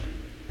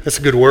That's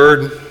a good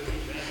word.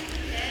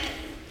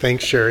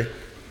 Thanks, Sherry.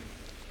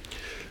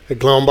 At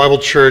Glen Bible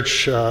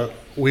Church,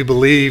 we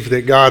believe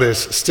that God is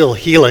still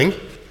healing,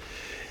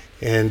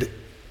 and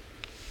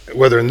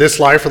whether in this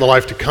life or the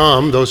life to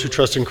come, those who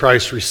trust in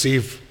Christ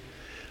receive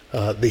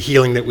the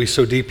healing that we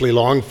so deeply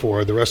long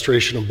for, the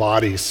restoration of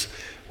bodies,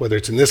 whether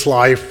it's in this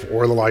life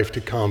or the life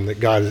to come, that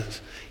God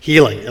is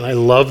healing. And I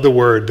love the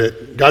word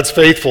that God's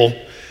faithful,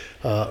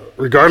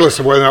 regardless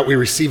of whether or not we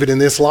receive it in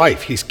this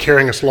life. He's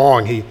carrying us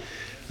along.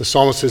 The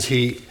psalmist says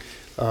he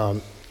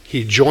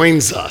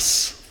joins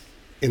us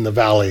in the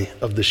valley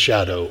of the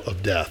shadow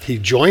of death. He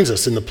joins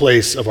us in the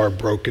place of our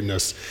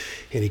brokenness,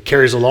 and he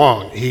carries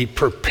along. He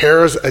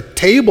prepares a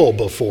table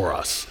before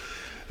us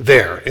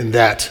there in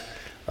that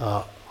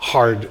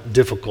hard,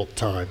 difficult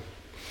time.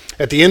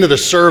 At the end of the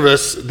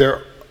service,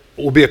 there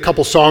will be a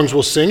couple songs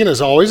we'll sing, and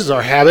as always, is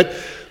our habit,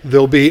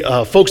 there'll be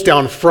folks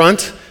down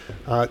front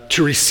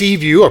to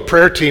receive you, a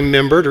prayer team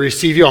member to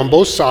receive you on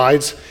both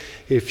sides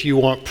if you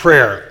want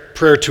prayer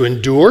to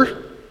endure,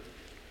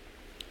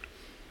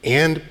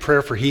 and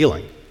prayer for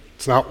healing.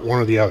 It's not one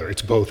or the other,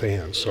 it's both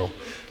and, so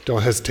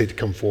don't hesitate to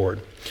come forward.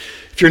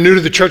 If you're new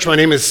to the church, my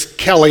name is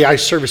Kelly. I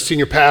serve as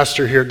senior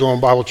pastor here at Glen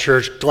Bible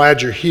Church.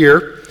 Glad you're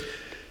here.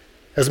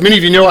 As many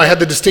of you know, I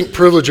had the distinct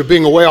privilege of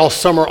being away all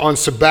summer on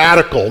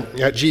sabbatical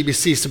at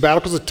GBC.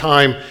 Sabbatical is a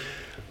time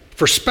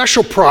for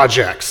special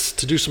projects,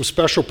 to do some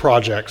special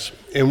projects.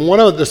 And one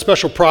of the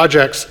special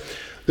projects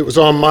that was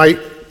on my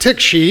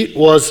tick sheet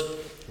was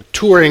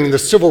touring the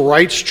Civil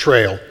Rights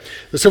Trail.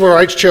 The Civil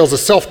Rights Trail is a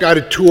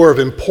self-guided tour of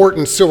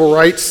important civil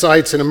rights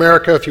sites in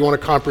America. If you want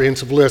a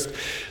comprehensive list,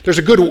 there's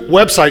a good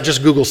website.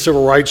 Just Google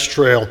Civil Rights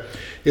Trail.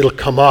 It'll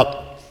come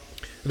up.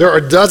 There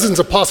are dozens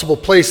of possible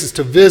places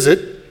to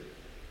visit.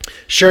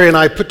 Sherry and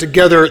I put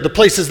together the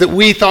places that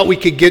we thought we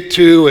could get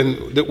to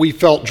and that we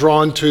felt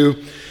drawn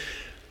to.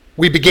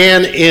 We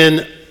began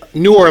in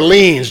New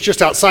Orleans,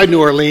 just outside New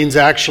Orleans,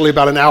 actually,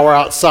 about an hour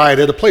outside,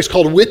 at a place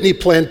called Whitney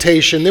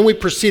Plantation. Then we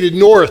proceeded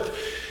north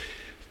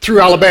through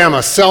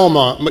Alabama,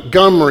 Selma,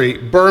 Montgomery,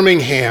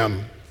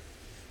 Birmingham.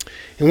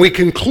 And we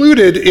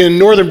concluded in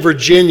Northern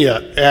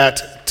Virginia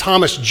at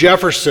Thomas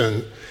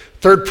Jefferson,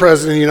 third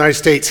president of the United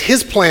States,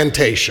 his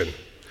plantation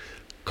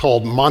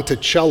called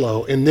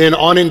Monticello, and then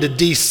on into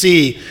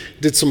D.C.,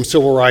 did some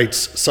civil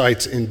rights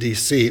sites in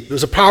D.C. It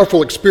was a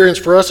powerful experience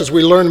for us as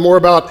we learned more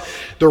about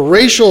the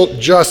racial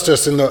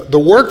justice and the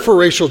work for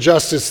racial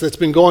justice that's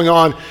been going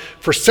on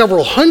for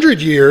several hundred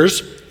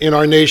years in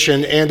our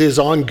nation and is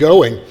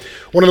ongoing.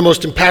 One of the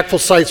most impactful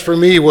sites for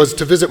me was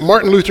to visit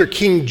Martin Luther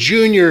King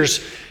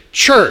Jr.'s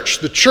church,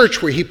 the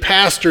church where he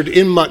pastored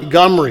in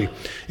Montgomery.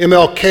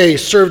 MLK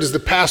served as the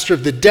pastor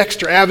of the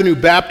Dexter Avenue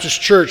Baptist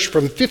Church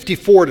from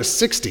 54 to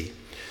 60.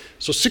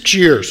 So 6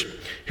 years.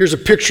 Here's a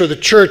picture of the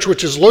church,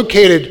 which is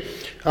located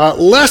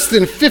less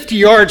than 50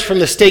 yards from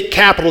the state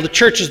capitol. The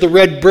church is the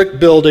red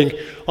brick building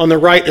on the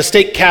right, the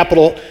state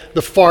capitol,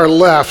 the far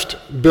left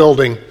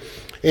building.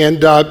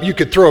 And you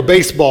could throw a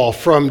baseball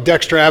from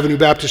Dexter Avenue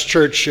Baptist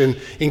Church and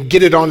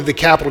get it onto the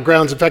Capitol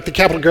grounds. In fact, the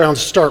Capitol grounds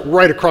start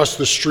right across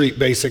the street,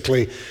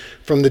 basically,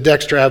 from the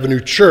Dexter Avenue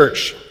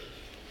Church,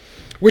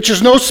 which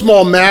is no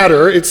small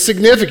matter. It's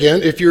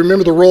significant if you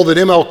remember the role that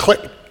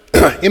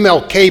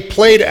MLK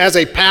played as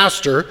a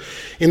pastor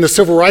in the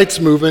civil rights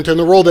movement and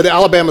the role that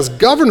Alabama's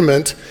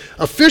government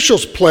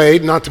officials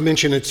played, not to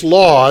mention its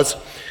laws,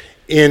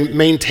 in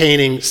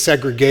maintaining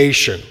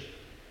segregation.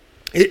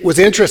 It was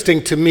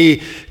interesting to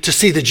me to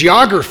see the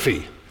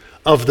geography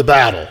of the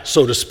battle,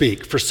 so to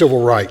speak, for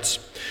civil rights.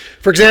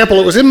 For example,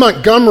 it was in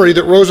Montgomery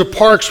that Rosa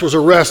Parks was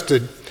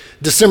arrested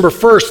December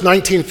 1st,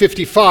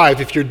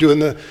 1955.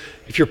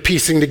 If you're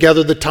piecing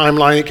together the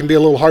timeline, it can be a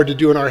little hard to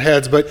do in our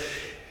heads, but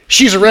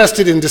she's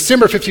arrested in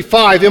December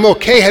 55.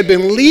 MLK had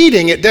been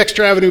leading at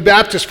Dexter Avenue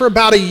Baptist for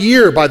about a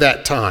year by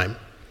that time.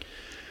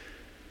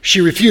 She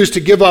refused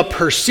to give up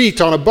her seat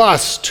on a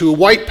bus to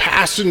white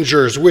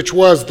passengers, which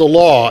was the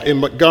law in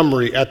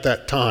Montgomery at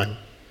that time.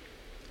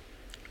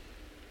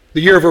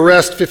 The year of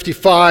arrest,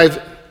 55,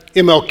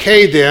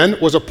 MLK then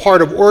was a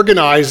part of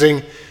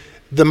organizing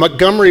the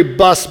Montgomery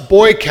bus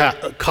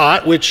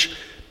boycott, which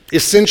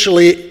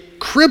essentially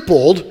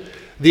crippled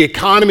the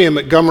economy of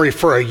Montgomery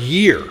for a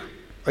year.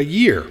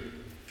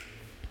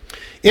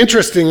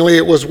 Interestingly,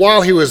 it was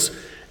while he was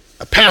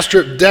a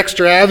pastor at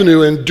Dexter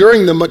Avenue and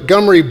during the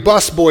Montgomery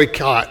bus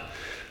boycott,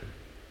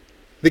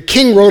 the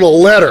King wrote a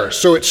letter,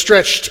 so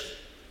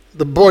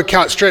the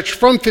boycott stretched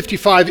from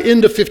 55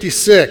 into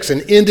 56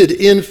 and ended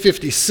in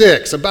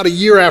 56, about a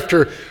year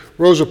after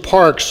Rosa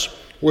Parks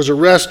was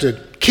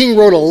arrested. King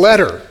wrote a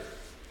letter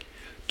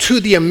to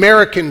the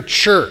American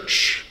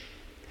church,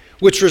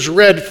 which was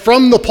read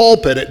from the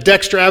pulpit at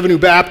Dexter Avenue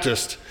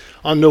Baptist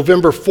on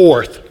November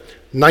 4th,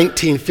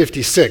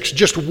 1956,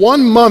 just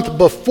 1 month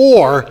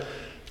before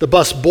the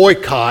bus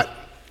boycott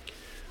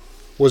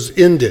was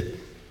ended.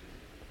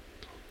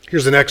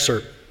 Here's an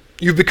excerpt.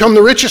 "You've become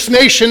the richest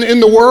nation in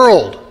the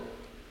world,"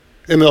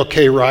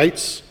 MLK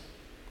writes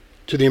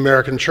to the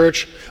American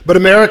church. "But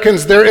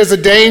Americans, there is a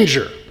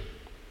danger.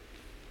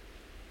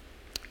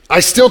 I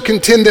still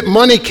contend that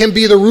money can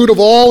be the root of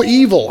all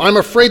evil. I'm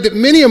afraid that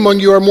many among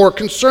you are more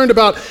concerned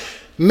about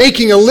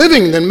making a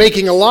living than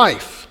making a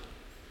life.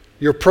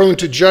 You're prone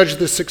to judge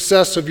the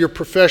success of your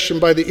profession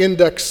by the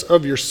index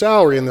of your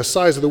salary and the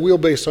size of the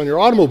wheelbase on your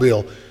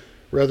automobile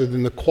rather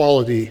than the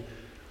quality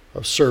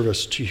of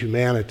service to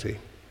humanity.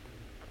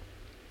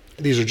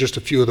 These are just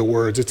a few of the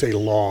words. It's a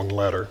long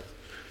letter.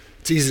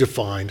 It's easy to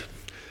find.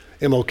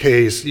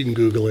 MLK's, you can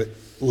Google it,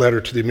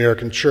 letter to the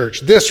American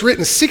church. This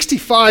written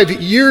 65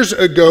 years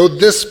ago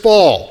this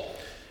fall.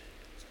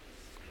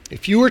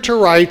 If you were to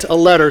write a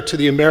letter to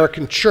the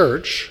American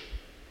church,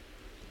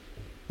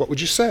 what would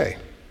you say?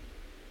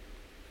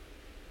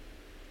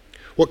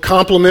 What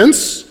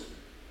compliments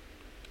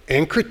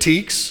and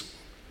critiques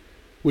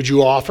would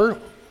you offer?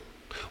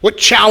 What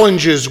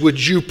challenges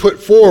would you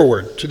put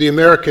forward to the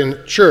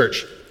American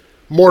church?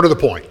 More to the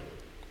point,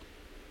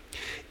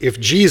 if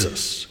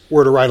Jesus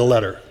were to write a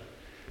letter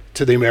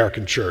to the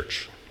American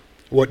church,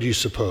 what do you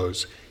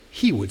suppose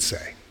he would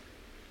say?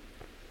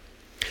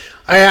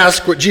 I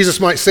ask what Jesus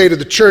might say to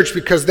the church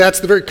because that's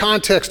the very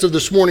context of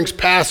this morning's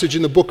passage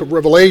in the book of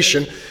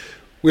Revelation.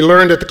 We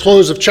learned at the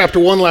close of chapter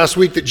 1 last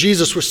week that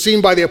Jesus was seen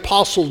by the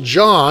Apostle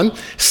John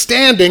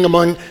standing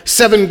among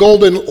 7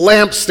 golden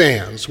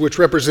lampstands, which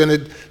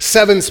represented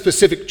 7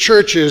 specific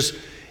churches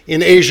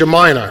in Asia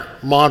Minor,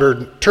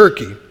 modern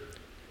Turkey.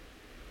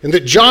 And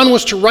that John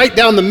was to write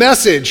down the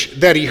message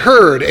that he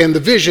heard and the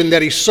vision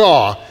that he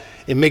saw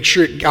and make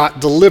sure it got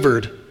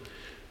delivered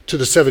to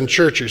the 7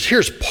 churches.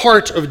 Here's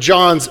part of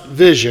John's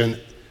vision,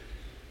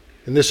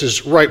 and this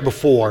is right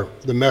before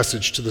the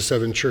message to the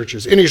 7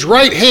 churches. In his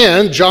right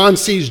hand, John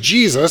sees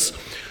Jesus.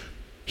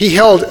 He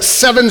held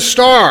 7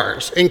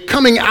 stars, and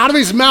coming out of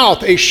his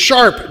mouth, a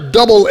sharp,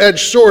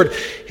 double-edged sword,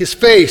 his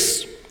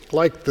face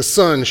like the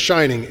sun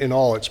shining in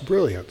all its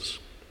brilliance.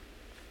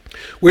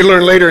 We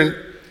learn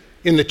later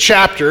in the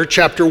chapter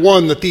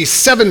 1, that these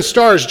 7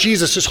 stars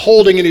Jesus is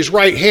holding in his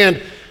right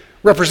hand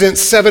represent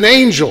 7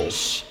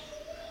 angels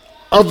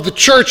of the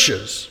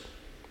churches.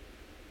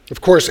 Of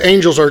course,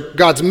 angels are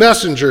God's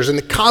messengers, and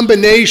the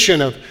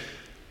combination of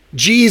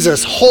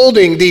Jesus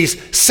holding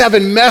these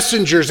 7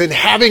 messengers and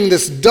having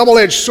this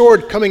double-edged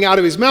sword coming out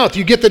of his mouth,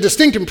 you get the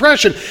distinct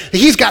impression that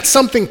he's got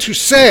something to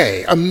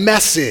say, a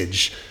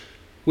message,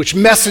 which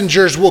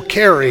messengers will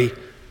carry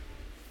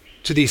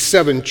to these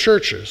 7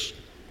 churches.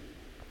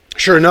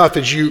 Sure enough,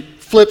 as you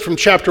flip from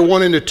chapter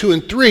 1 into 2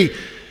 and 3,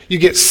 you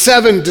get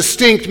 7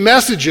 distinct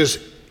messages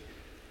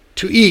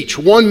to each,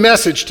 one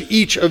message to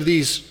each of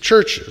these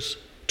churches.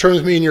 Turn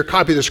with me in your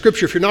copy of the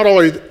scripture, if you're not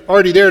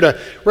already there, to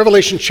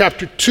Revelation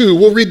chapter 2.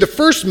 We'll read the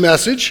first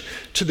message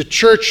to the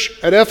church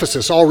at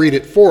Ephesus. I'll read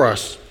it for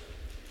us.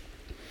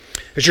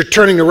 As you're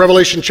turning to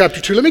Revelation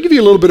chapter 2, let me give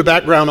you a little bit of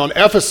background on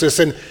Ephesus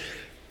and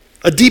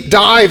a deep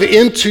dive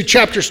into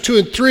chapters 2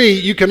 and 3.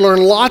 You can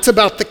learn lots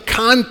about the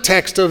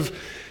context of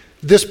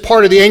this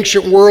part of the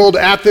ancient world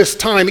at this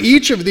time.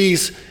 Each of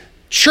these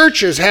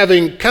churches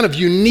having kind of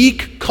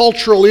unique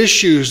cultural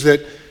issues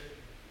that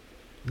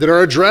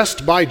are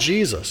addressed by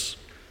Jesus.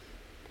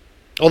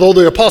 Although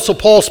the Apostle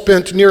Paul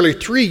spent nearly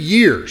 3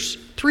 years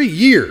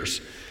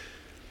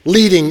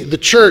leading the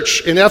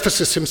church in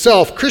Ephesus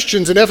himself,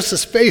 Christians in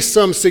Ephesus faced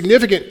some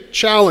significant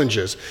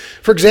challenges.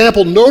 For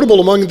example, notable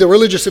among the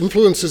religious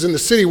influences in the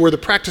city were the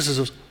practices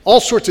of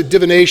all sorts of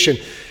divination.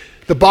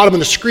 The bottom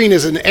of the screen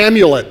is an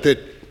amulet that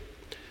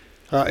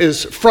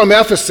is from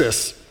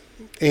Ephesus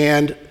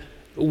and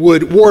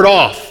would ward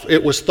off,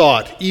 it was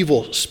thought,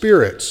 evil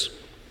spirits.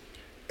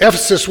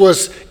 Ephesus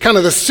was kind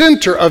of the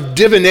center of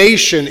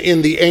divination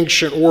in the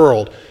ancient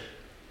world.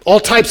 All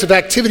types of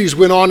activities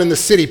went on in the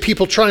city,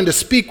 people trying to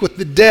speak with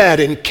the dead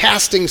and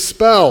casting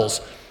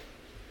spells.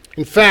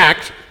 In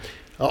fact,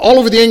 all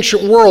over the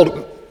ancient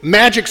world,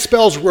 magic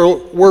spells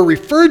were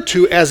referred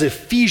to as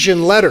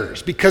Ephesian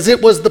letters because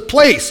it was the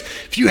place.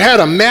 If you had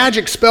a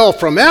magic spell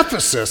from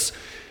Ephesus,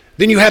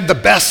 then you had the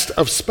best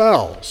of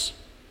spells.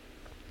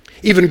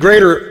 Even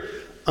greater,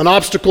 an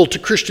obstacle to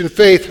Christian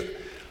faith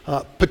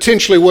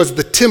potentially was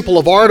the Temple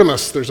of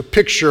Artemis. There's a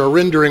picture, a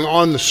rendering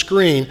on the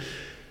screen.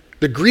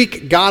 The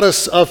Greek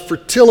goddess of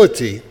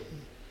fertility. It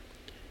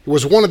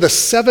was one of the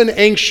 7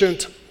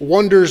 ancient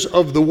wonders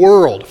of the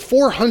world,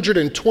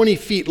 420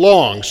 feet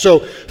long, so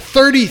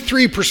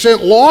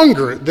 33%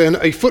 longer than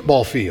a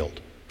football field.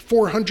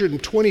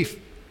 420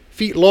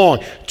 feet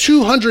long,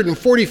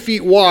 240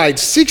 feet wide,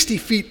 60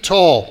 feet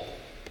tall.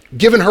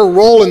 Given her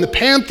role in the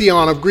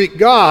pantheon of Greek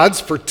gods,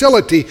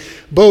 fertility,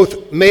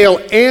 both male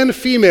and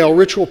female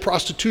ritual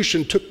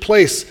prostitution took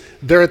place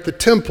there at the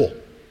temple.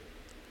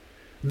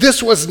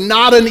 This was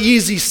not an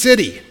easy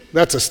city.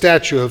 That's a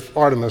statue of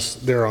Artemis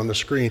there on the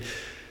screen.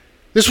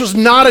 This was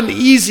not an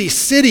easy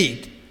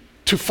city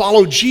to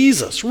follow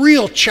Jesus.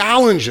 Real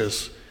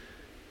challenges.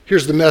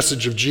 Here's the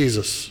message of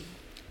Jesus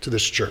to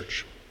this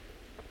church.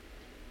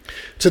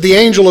 To the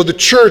angel of the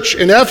church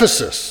in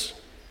Ephesus,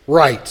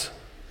 write,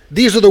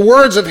 these are the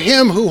words of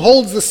him who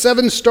holds the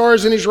 7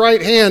 stars in his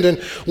right hand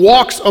and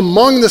walks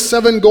among the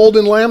 7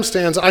 golden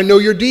lampstands. I know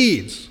your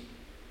deeds.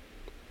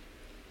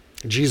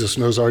 Jesus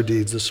knows our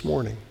deeds this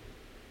morning.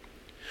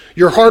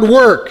 your hard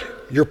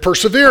work, your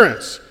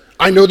perseverance.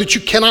 I know that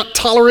you cannot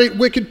tolerate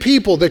wicked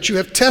people, that you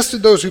have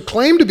tested those who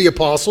claim to be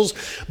apostles,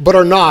 but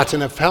are not,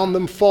 and have found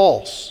them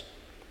false.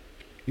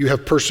 You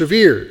have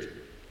persevered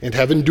and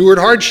have endured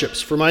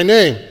hardships for my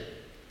name,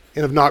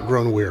 and have not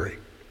grown weary.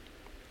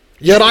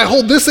 Yet I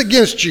hold this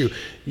against you.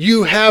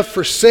 You have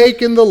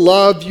forsaken the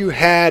love you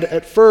had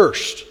at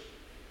first.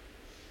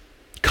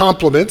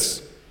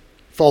 Compliments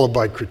followed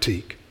by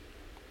critique.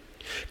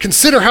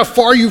 Consider how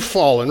far you've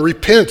fallen.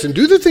 Repent and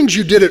do the things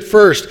you did at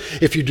first.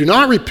 If you do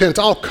not repent,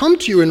 I'll come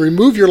to you and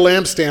remove your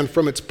lampstand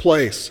from its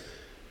place.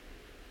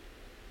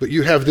 But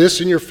you have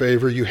this in your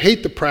favor. You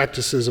hate the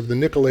practices of the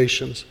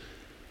Nicolaitans,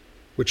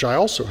 which I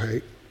also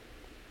hate.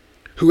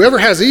 Whoever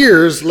has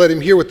ears, let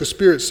him hear what the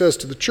Spirit says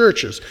to the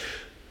churches.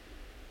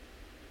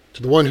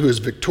 To the one who is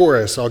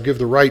victorious, I'll give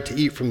the right to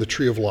eat from the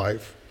tree of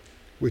life,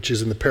 which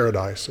is in the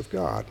paradise of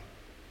God.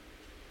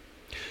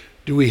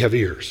 Do we have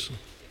ears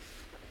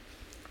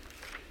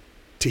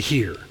to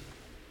hear?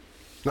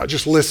 Not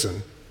just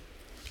listen.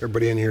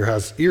 Everybody in here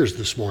has ears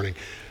this morning,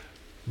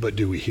 but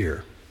do we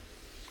hear?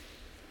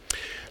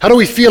 How do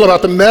we feel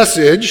about the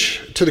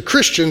message to the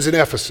Christians in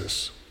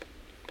Ephesus?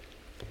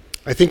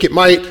 I think it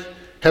might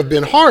have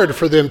been hard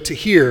for them to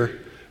hear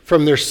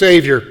from their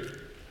Savior,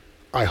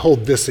 I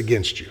hold this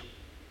against you.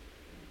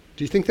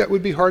 Do you think that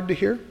would be hard to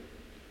hear?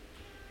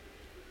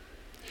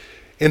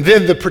 And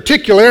then the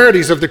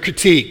particularities of the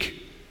critique.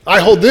 I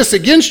hold this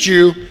against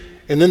you,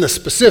 and then the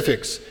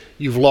specifics.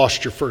 You've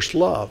lost your first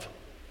love.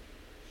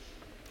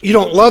 You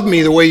don't love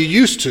me the way you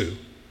used to.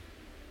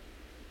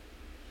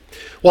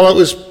 While it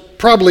was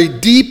probably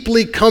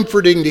deeply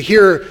comforting to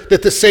hear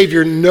that the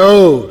Savior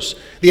knows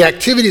the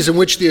activities in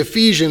which the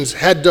Ephesians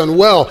had done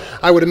well,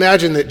 I would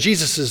imagine that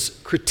Jesus'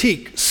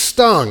 critique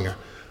stung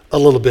a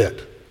little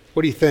bit.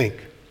 What do you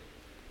think?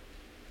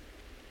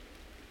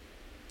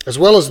 As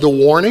well as the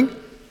warning,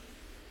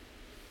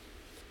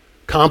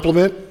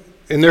 compliment,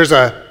 and there's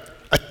a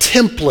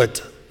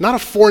template, not a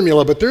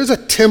formula, but there's a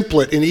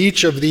template in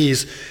each of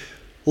these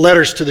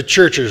letters to the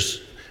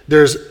churches.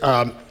 There's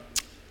a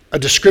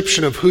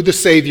description of who the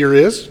Savior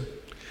is.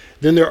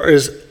 Then there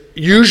is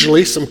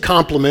usually some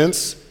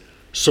compliments,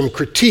 some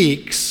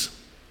critiques,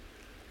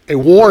 a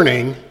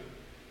warning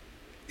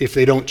if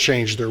they don't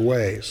change their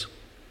ways.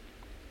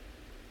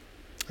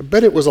 I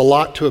bet it was a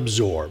lot to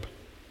absorb.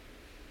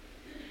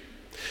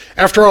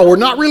 After all, we're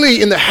not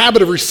really in the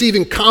habit of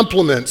receiving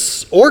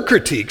compliments or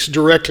critiques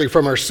directly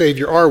from our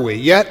Savior, are we?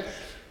 Yet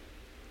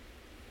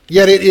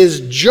it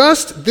is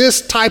just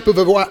this type of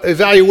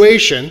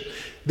evaluation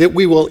that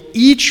we will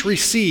each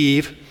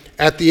receive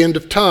at the end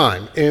of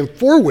time, and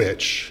for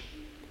which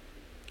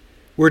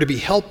we're to be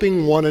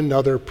helping one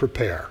another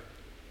prepare.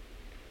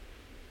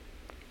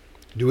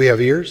 Do we have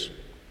ears?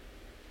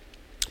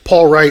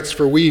 Paul writes,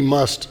 for we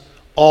must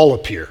all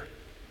appear.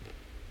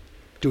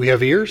 Do we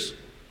have ears?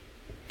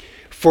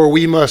 For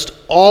we must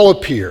all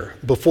appear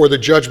before the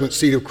judgment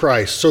seat of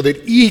Christ, so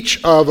that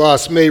each of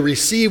us may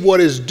receive what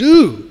is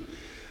due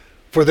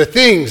for the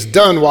things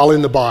done while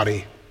in the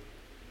body,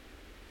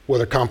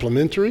 whether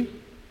complimentary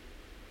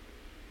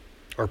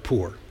or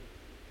poor,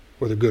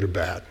 whether good or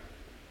bad.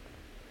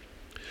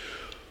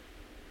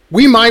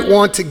 We might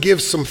want to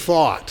give some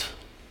thought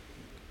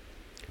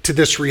to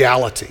this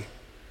reality.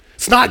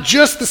 It's not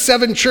just the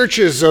 7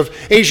 churches of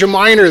Asia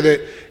Minor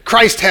that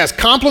Christ has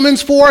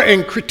compliments for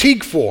and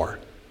critique for.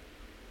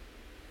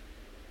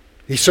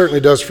 He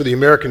certainly does for the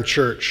American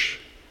church,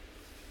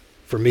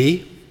 for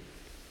me,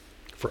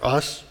 for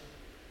us.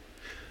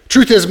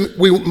 Truth is,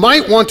 we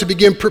might want to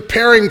begin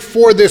preparing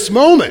for this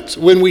moment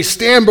when we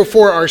stand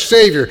before our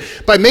Savior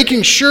by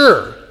making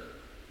sure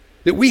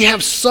that we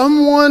have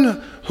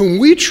someone whom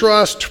we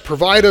trust to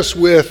provide us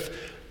with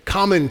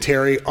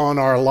commentary on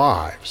our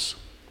lives.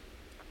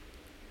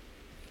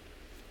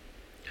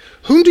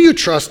 Whom do you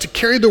trust to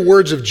carry the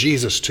words of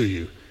Jesus to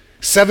you?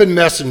 7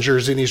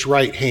 messengers in his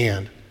right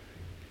hand,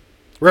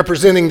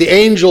 representing the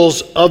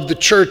angels of the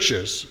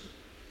churches,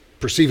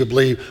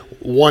 perceivably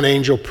 1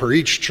 angel per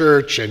each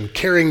church, and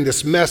carrying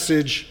this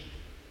message.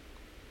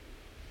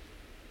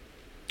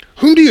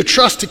 Whom do you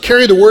trust to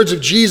carry the words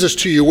of Jesus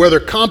to you, whether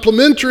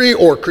complimentary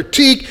or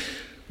critique,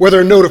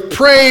 whether a note of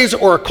praise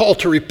or a call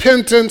to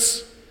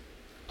repentance?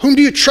 Whom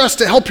do you trust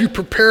to help you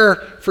prepare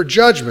for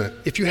judgment?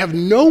 If you have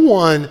no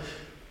one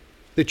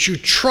that you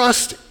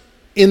trust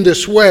in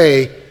this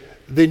way,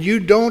 then you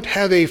don't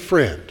have a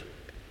friend.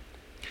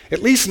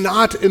 At least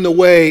not in the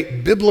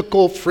way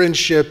biblical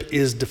friendship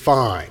is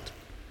defined.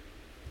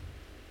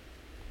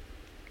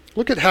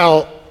 Look at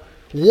how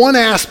one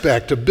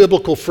aspect of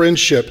biblical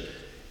friendship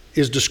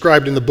is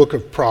described in the book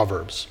of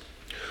Proverbs.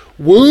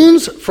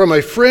 Wounds from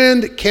a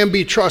friend can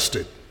be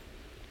trusted,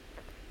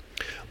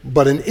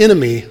 but an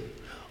enemy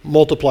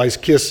multiplies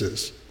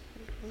kisses.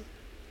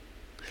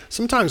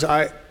 Sometimes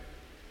I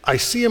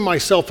see in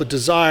myself a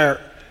desire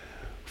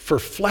for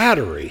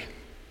flattery,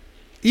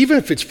 even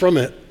if it's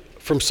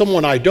from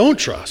someone I don't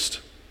trust,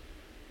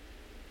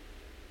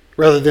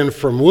 rather than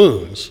from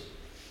wounds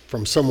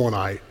from someone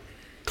I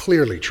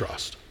clearly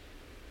trust.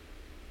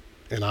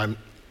 And I'm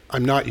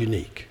not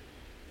unique.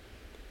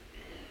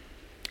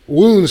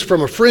 wounds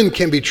from a friend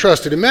can be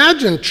trusted.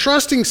 Imagine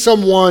trusting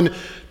someone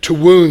to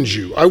wound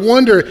you. I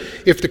wonder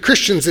if the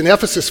Christians in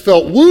Ephesus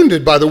felt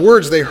wounded by the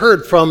words they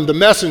heard from the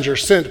messenger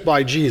sent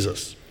by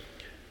Jesus.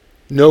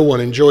 No one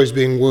enjoys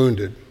being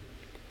wounded,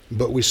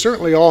 but we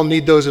certainly all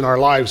need those in our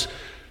lives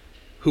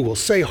who will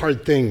say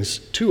hard things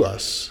to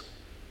us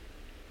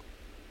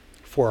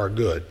for our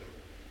good.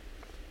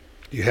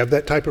 Do you have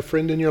that type of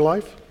friend in your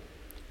life?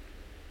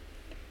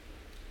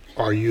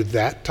 Are you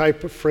that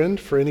type of friend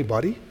for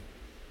anybody?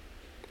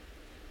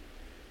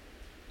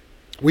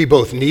 We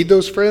both need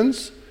those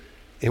friends,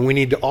 and we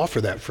need to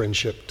offer that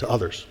friendship to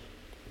others.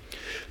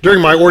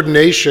 During my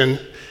ordination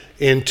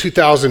in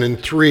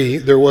 2003,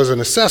 there was an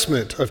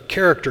assessment of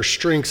character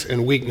strengths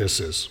and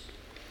weaknesses.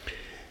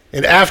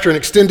 And after an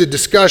extended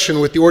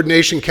discussion with the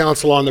ordination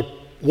council on the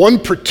one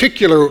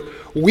particular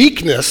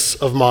weakness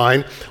of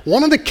mine,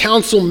 one of the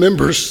council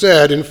members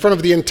said in front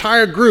of the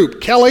entire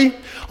group, "Kelly,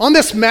 on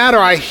this matter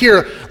I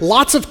hear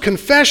lots of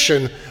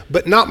confession,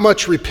 but not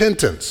much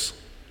repentance."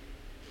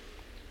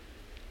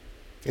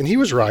 And he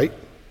was right.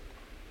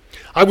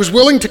 I was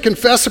willing to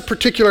confess a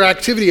particular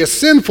activity as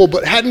sinful,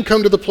 but hadn't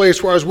come to the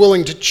place where I was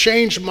willing to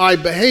change my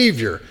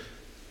behavior.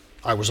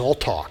 I was all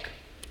talk,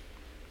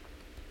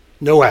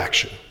 no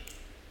action.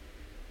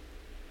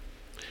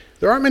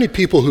 There aren't many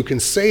people who can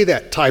say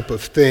that type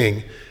of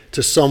thing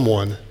to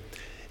someone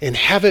and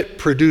have it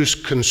produce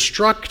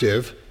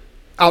constructive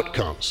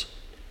outcomes.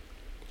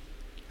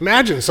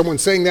 Imagine someone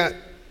saying that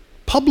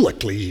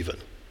publicly, even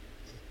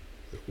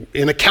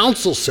in a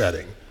council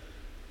setting.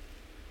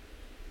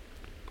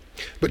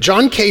 But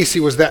John Casey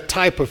was that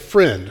type of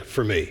friend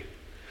for me.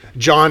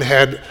 John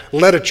had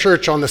led a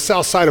church on the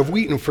south side of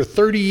Wheaton for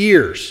 30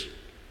 years.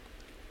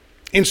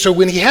 And so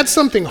when he had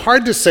something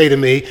hard to say to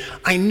me,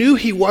 I knew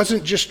he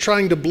wasn't just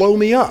trying to blow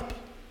me up,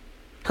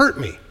 hurt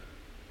me.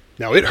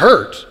 Now, it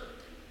hurt,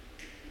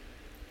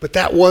 but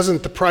that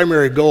wasn't the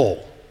primary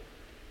goal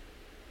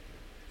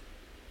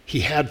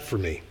he had for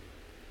me.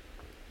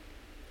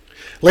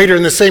 Later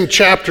in the same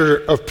chapter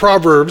of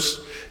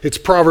Proverbs, it's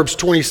Proverbs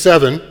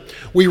 27,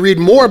 we read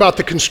more about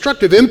the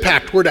constructive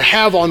impact we're to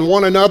have on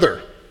one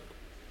another.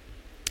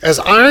 As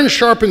iron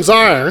sharpens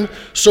iron,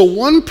 so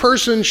one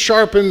person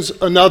sharpens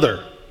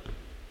another.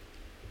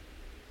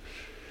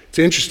 It's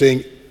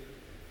interesting,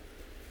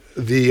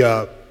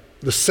 the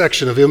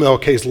section of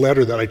MLK's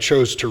letter that I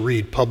chose to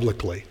read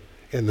publicly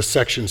and the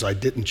sections I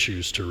didn't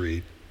choose to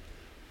read.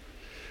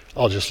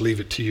 I'll just leave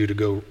it to you to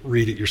go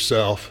read it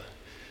yourself.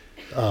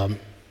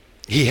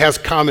 He has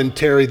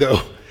commentary,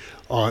 though,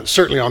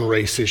 certainly on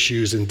race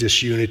issues and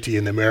disunity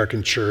in the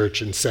American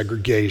church and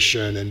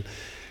segregation. And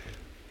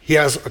he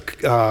has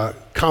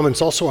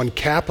comments also on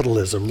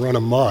capitalism run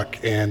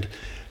amok and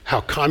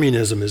how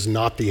communism is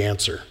not the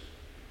answer.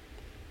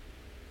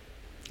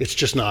 It's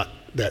just not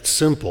that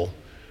simple.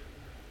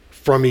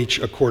 From each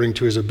according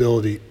to his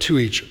ability, to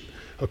each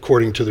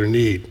according to their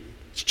need.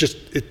 It's just,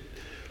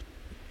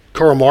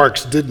 Karl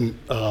Marx didn't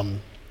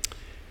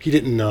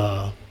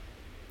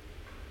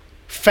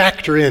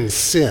factor in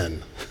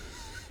sin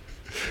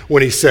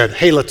when he said,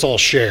 hey, let's all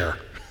share.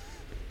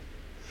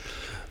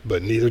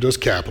 But neither does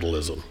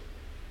capitalism.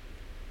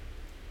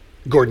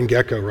 Gordon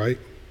Gekko, right?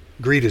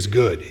 Greed is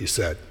good, he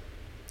said.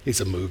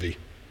 He's a movie.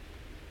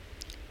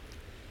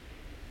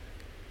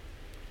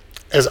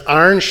 As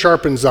iron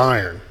sharpens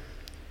iron,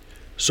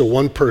 so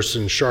one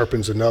person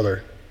sharpens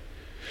another.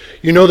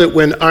 You know that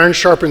when iron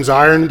sharpens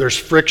iron, there's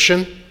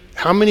friction.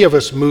 How many of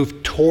us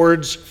move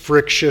towards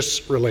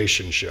frictious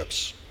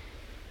relationships?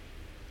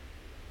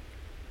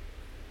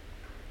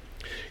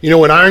 You know,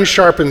 when iron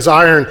sharpens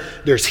iron,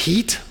 there's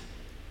heat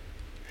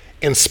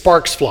and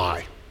sparks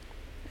fly.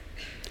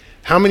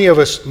 How many of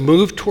us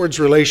move towards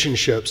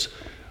relationships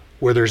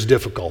where there's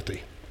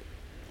difficulty?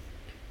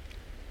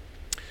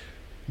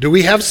 Do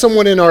we have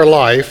someone in our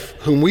life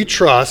whom we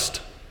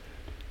trust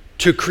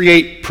to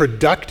create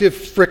productive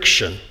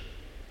friction,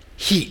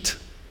 heat,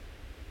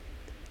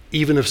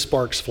 even if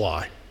sparks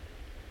fly?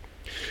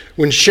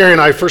 When Sherry and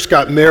I first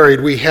got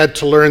married, we had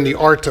to learn the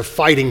art of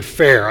fighting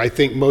fair. I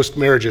think most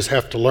marriages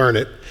have to learn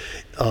it.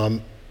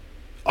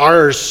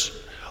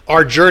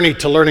 Our journey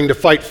to learning to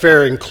fight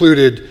fair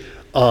included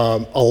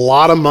a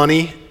lot of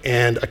money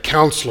and a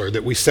counselor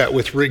that we sat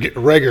with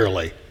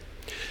regularly.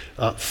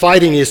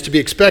 Fighting is to be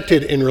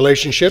expected in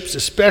relationships,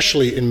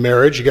 especially in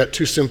marriage. You got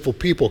two sinful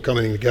people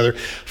coming together.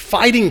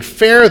 Fighting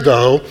fair,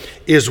 though,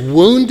 is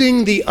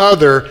wounding the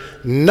other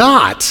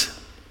not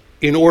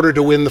in order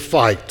to win the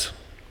fight,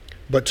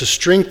 but to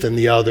strengthen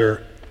the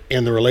other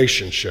and the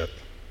relationship.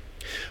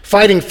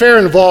 Fighting fair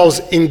involves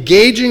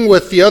engaging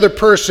with the other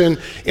person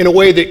in a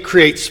way that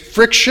creates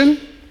friction,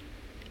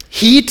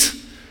 heat,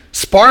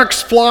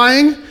 sparks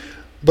flying,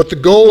 but the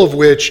goal of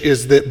which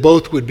is that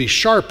both would be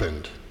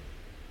sharpened.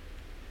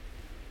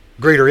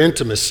 Greater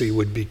intimacy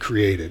would be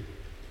created.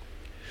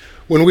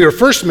 When we were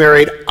first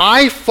married,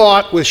 I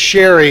fought with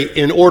Sherry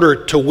in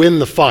order to win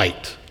the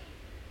fight.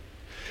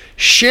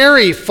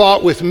 Sherry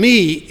fought with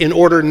me in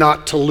order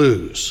not to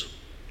lose.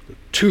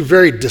 Two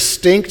very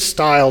distinct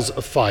styles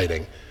of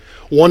fighting.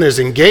 One is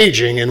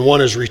engaging and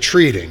one is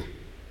retreating.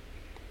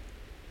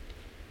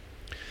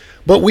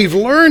 But we've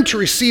learned to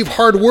receive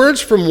hard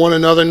words from one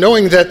another,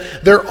 knowing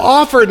that they're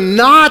offered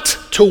not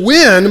to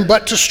win,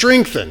 but to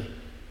strengthen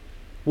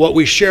what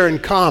we share in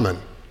common.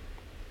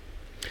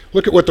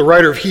 Look at what the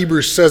writer of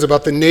Hebrews says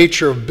about the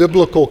nature of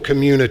biblical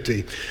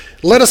community.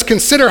 Let us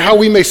consider how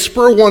we may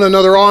spur one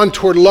another on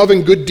toward love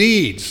and good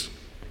deeds.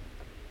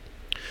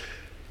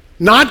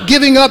 Not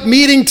giving up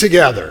meeting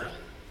together,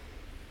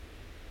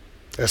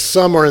 as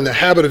some are in the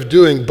habit of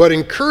doing, but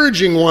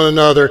encouraging one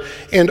another,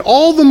 and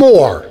all the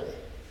more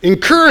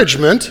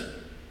encouragement,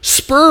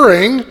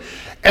 spurring,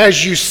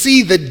 as you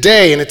see the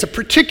day, and it's a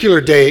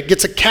particular day, it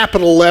gets a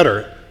capital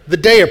letter, the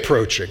day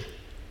approaching.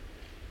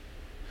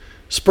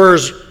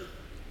 Spurs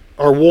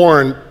are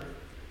worn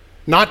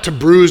not to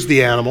bruise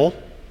the animal,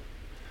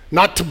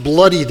 not to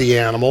bloody the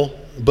animal,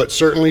 but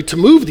certainly to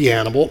move the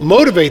animal,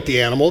 motivate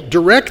the animal,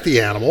 direct the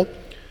animal.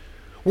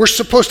 We're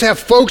supposed to have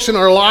folks in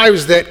our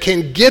lives that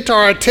can get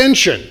our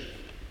attention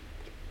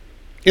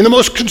in the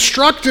most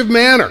constructive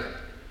manner,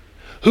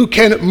 who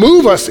can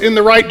move us in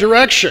the right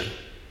direction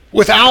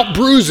without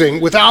bruising,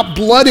 without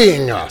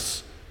bloodying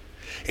us,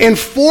 and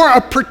for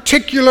a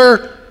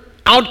particular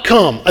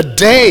outcome, a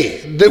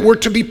day that we're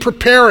to be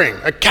preparing,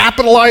 a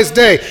capitalized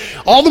day.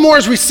 All the more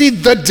as we see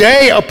the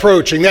day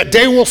approaching, that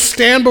day will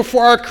stand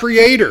before our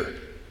Creator.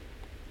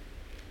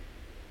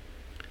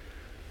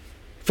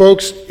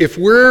 Folks, if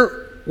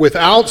we're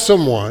without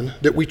someone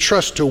that we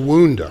trust to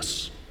wound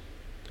us,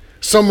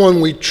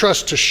 someone we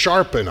trust to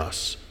sharpen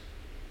us,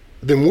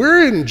 then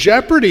we're in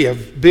jeopardy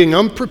of being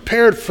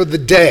unprepared for the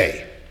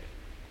day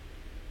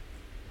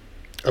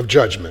of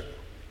judgment.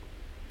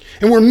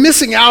 And we're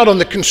missing out on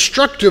the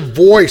constructive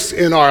voice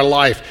in our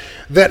life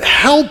that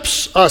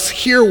helps us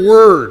hear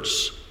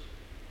words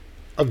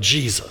of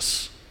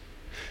Jesus.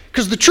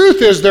 Because the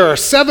truth is, there are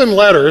 7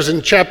 letters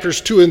in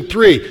chapters 2 and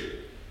 3.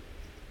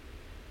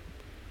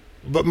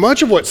 But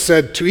much of what's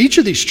said to each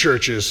of these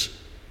churches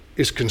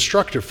is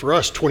constructive for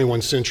us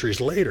 21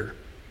 centuries later.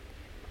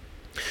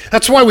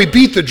 That's why we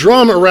beat the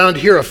drum around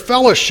here of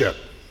fellowship.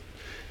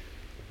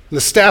 And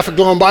the staff at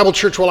Glowing Bible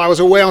Church, while I was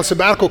away on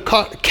sabbatical,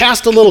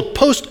 cast a little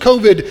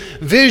post-COVID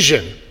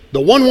vision,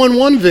 the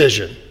 111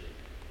 vision.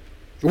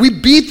 We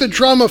beat the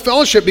drum of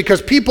fellowship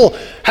because people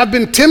have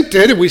been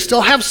tempted, and we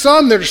still have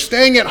some that are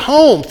staying at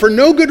home for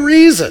no good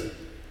reason.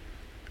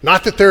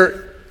 Not that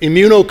they're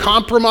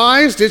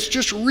immunocompromised, it's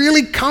just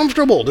really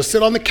comfortable to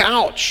sit on the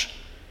couch.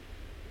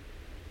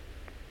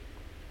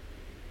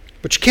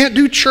 But you can't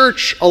do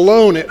church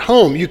alone at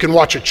home. You can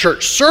watch a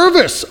church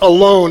service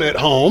alone at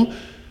home,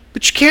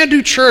 but you can't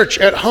do church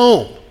at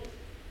home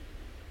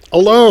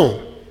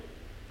alone.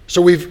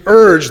 So we've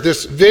urged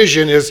this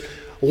vision is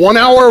 1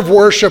 hour of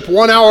worship,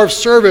 1 hour of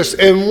service,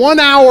 and 1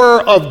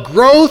 hour of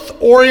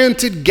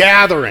growth-oriented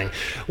gathering,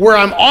 where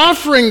I'm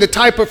offering the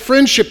type of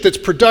friendship that's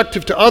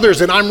productive to others,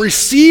 and I'm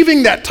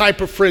receiving that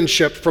type of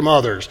friendship from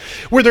others,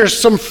 where there's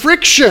some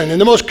friction in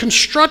the most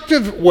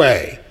constructive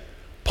way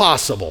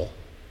possible.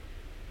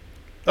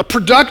 A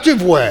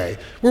productive way,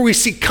 where we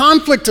see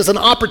conflict as an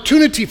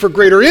opportunity for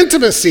greater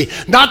intimacy,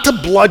 not to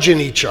bludgeon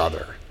each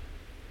other.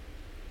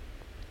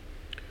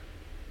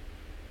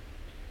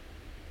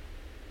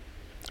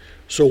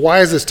 So why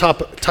is this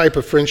type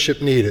of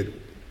friendship needed?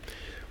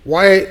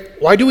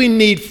 Why do we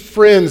need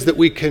friends that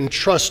we can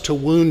trust to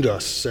wound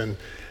us? And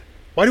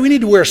why do we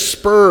need to wear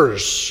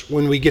spurs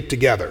when we get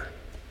together?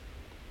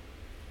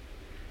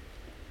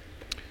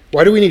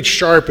 Why do we need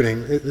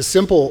sharpening? The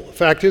simple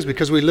fact is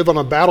because we live on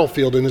a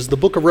battlefield, and as the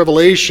book of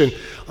Revelation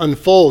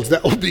unfolds,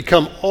 that will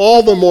become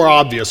all the more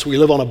obvious. We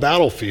live on a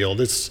battlefield.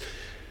 There's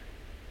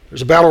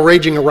a battle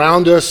raging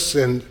around us,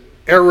 and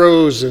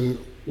arrows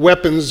and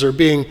weapons are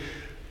being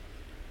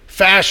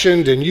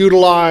fashioned and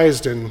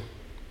utilized, and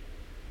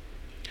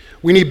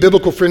we need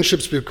biblical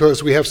friendships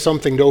because we have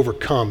something to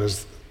overcome,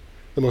 is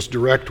the most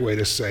direct way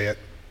to say it.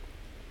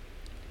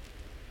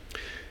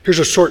 Here's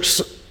a short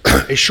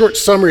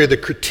summary of the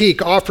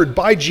critique offered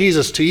by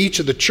Jesus to each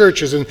of the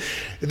churches. And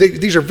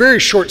these are very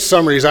short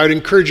summaries. I would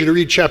encourage you to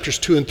read chapters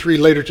 2 and 3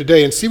 later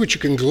today and see what you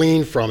can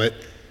glean from it.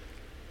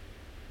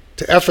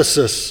 To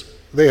Ephesus,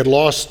 they had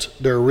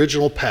lost their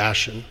original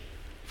passion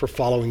for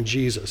following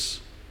Jesus.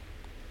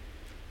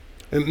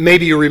 And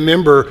maybe you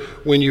remember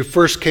when you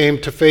first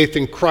came to faith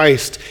in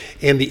Christ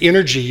and the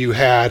energy you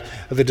had,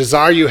 the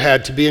desire you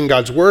had to be in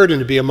God's Word and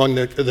to be among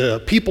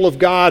the people of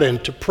God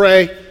and to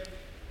pray.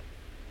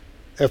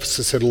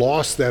 Ephesus had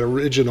lost that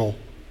original.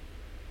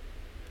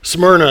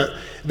 Smyrna,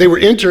 they were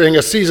entering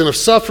a season of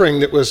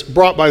suffering that was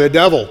brought by the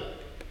devil,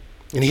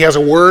 and he has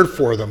a word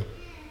for them.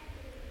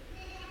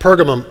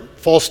 Pergamum,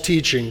 false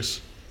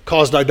teachings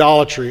caused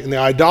idolatry, and the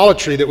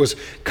idolatry that was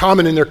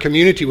common in their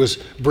community was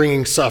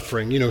bringing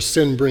suffering. You know,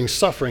 sin brings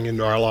suffering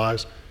into our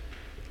lives.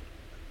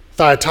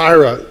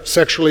 Thyatira,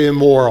 sexually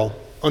immoral,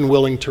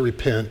 unwilling to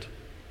repent.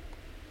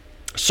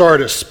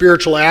 Sardis,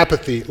 spiritual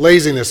apathy,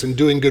 laziness, and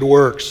doing good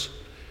works.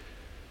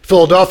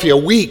 Philadelphia,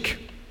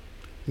 weak,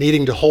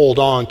 needing to hold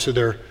on to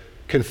their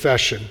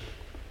confession.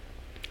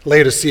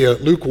 Laodicea,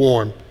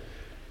 lukewarm,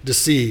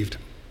 deceived,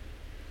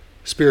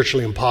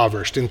 spiritually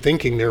impoverished, and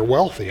thinking they're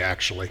wealthy,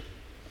 actually.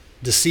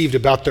 deceived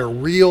about their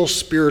real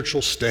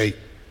spiritual state.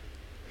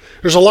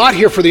 There's a lot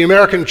here for the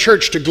American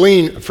church to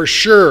glean for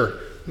sure.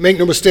 Make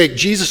no mistake,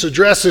 Jesus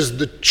addresses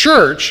the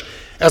church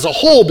as a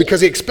whole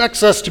because he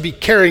expects us to be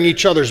carrying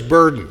each other's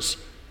burdens.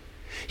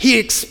 He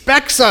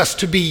expects us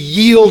to be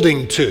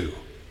yielding to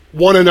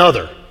one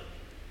another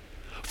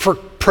for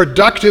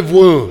productive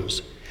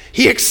wounds.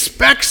 He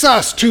expects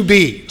us to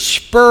be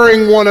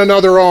spurring one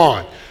another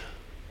on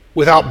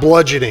without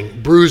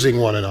bludgeoning, bruising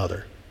one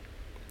another.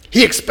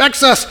 He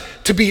expects us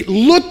to be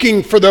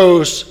looking for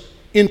those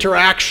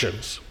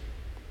interactions.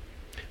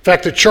 In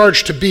fact, the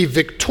charge to be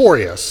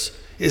victorious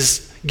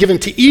is given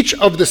to each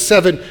of the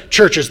 7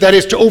 churches. That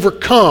is, to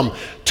overcome,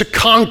 to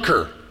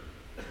conquer.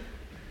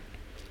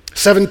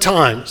 7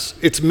 times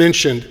it's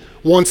mentioned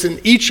once in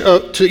to each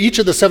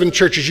of the 7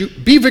 churches. You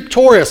be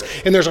victorious,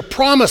 and there's a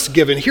promise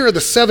given. Here are the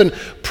 7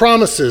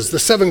 promises, the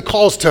 7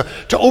 calls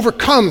to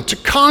overcome, to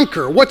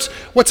conquer. What's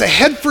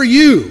ahead for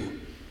you?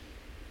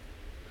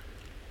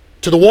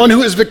 To the one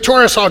who is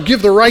victorious, I'll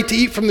give the right to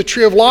eat from the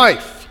tree of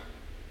life.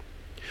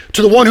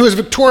 To the one who is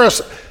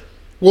victorious,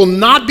 will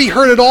not be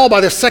hurt at all by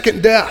the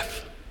second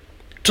death.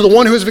 To the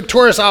one who is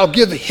victorious, I'll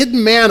give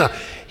hidden manna,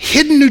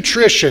 hidden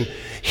nutrition,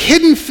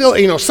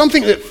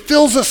 something that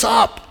fills us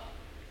up,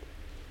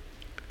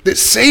 that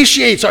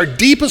satiates our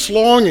deepest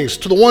longings.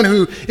 To the one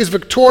who is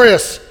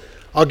victorious,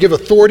 I'll give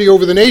authority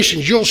over the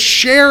nations. You'll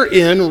share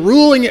in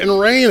ruling and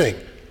reigning.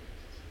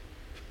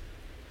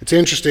 It's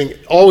interesting,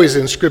 always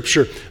in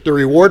Scripture, the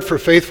reward for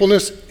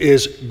faithfulness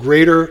is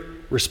greater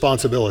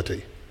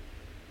responsibility.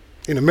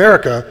 In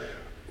America,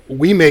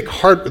 we make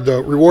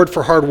the reward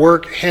for hard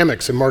work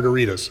hammocks and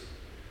margaritas.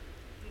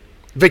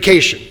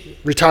 Vacation,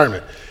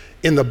 retirement.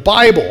 In the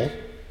Bible,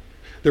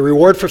 the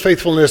reward for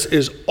faithfulness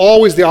is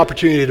always the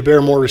opportunity to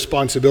bear more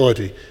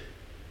responsibility.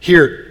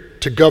 Here,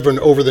 to govern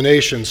over the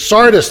nations.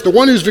 Sardis, the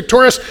one who's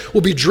victorious,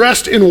 will be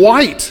dressed in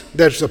white.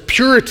 There's a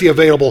purity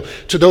available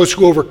to those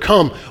who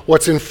overcome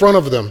what's in front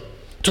of them.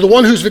 To the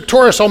one who's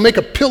victorious, I'll make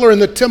a pillar in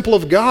the temple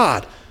of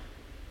God.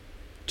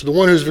 To the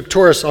one who's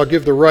victorious, I'll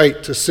give the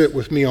right to sit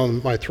with me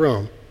on my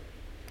throne.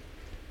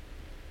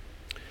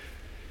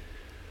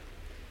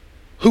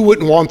 Who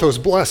wouldn't want those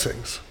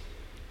blessings?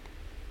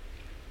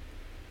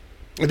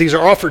 These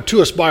are offered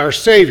to us by our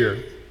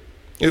Savior.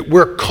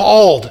 We're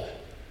called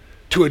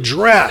to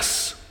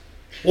address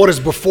what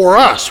is before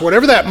us,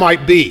 whatever that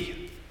might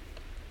be.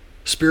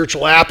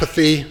 Spiritual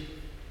apathy,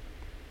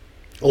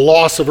 a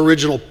loss of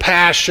original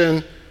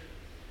passion,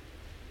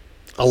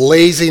 a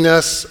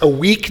laziness, a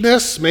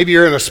weakness. Maybe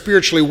you're in a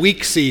spiritually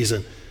weak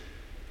season.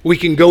 We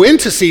can go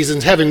into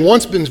seasons having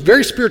once been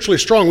very spiritually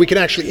strong. We can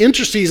actually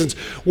enter seasons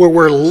where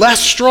we're less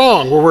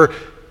strong,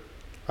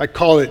 I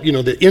call it,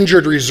 the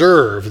injured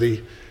reserve,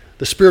 the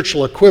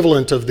spiritual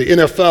equivalent of the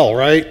NFL,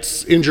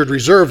 right? Injured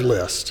reserve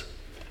list.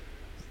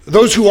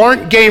 Those who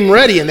aren't game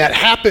ready, and that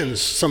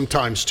happens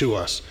sometimes to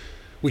us.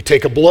 We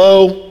take a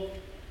blow,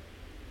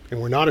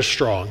 and we're not as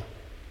strong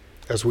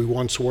as we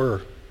once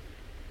were.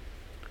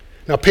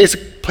 Now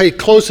pay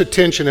close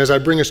attention as I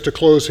bring us to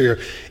close here.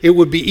 It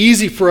would be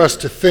easy for us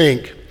to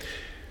think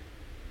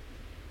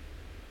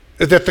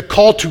that the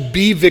call to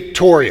be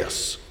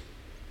victorious,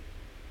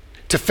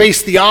 to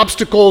face the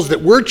obstacles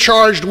that we're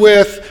charged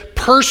with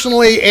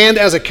personally and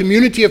as a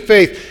community of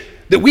faith,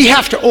 that we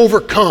have to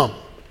overcome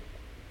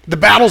the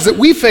battles that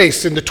we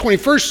face in the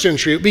 21st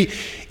century. It would be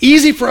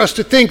easy for us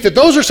to think that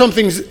those are some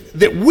things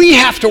that we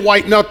have to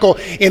white knuckle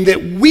and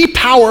that we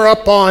power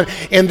up on,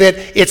 and that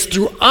it's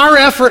through our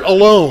effort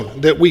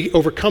alone that we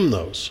overcome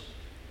those.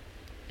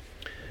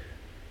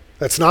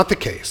 That's not the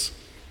case.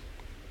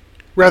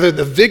 Rather,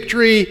 the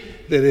victory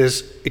that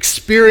is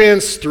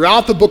experienced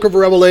throughout the book of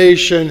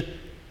Revelation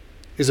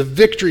is a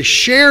victory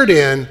shared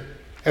in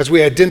as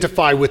we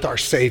identify with our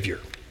Savior,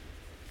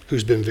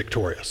 who's been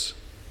victorious.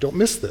 Don't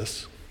miss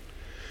this.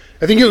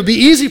 I think it would be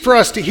easy for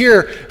us to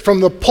hear from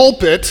the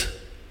pulpit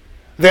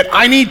that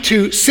I need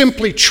to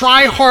simply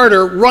try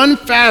harder, run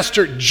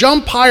faster,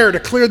 jump higher to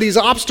clear these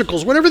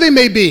obstacles, whatever they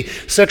may be.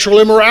 Sexual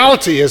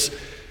immorality is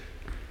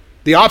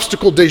the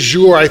obstacle du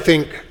jour, I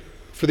think,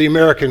 for the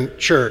American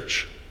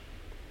church.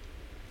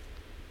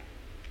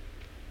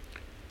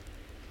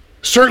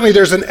 Certainly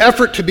there's an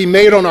effort to be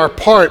made on our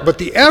part, but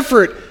the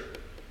effort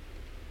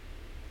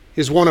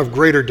is one of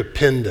greater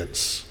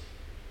dependence.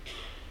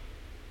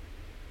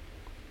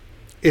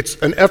 It's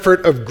an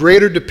effort of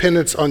greater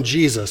dependence on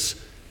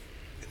Jesus,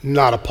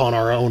 not upon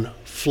our own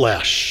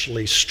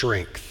fleshly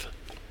strength.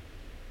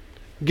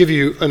 I'll give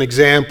you an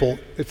example.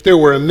 If there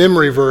were a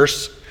memory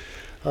verse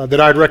that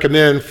I'd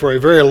recommend for a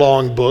very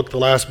long book, the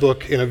last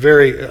book in a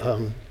very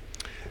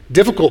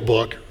difficult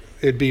book,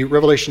 it'd be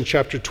Revelation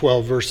chapter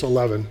 12, verse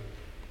 11.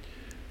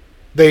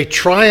 They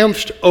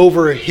triumphed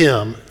over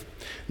him.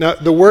 Now,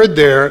 the word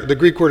there, the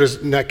Greek word is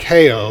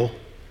nikao,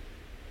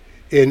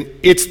 and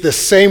it's the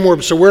same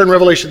word. So we're in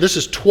Revelation, this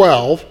is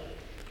 12,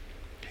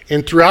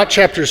 and throughout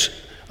chapters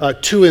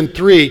 2 and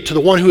 3, to the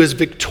one who is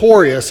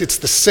victorious, it's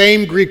the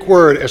same Greek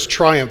word as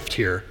triumphed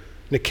here,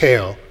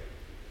 nikao.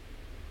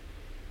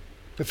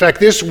 In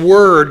fact, this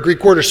word,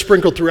 Greek word, is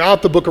sprinkled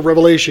throughout the book of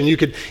Revelation. You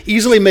could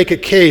easily make a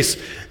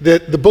case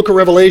that the book of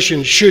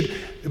Revelation should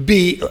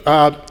be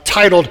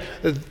titled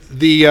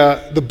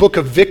the book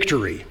of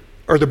victory,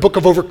 or the book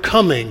of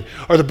overcoming,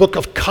 or the book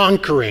of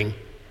conquering.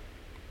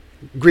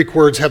 Greek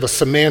words have a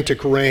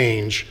semantic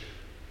range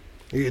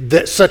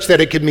such that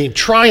it could mean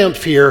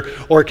triumph here,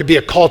 or it could be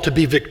a call to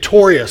be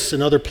victorious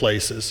in other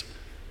places.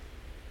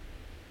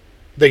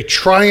 They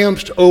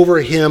triumphed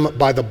over him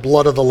by the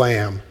blood of the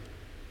Lamb.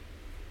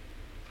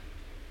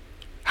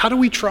 How do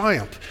we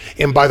triumph?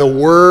 And by the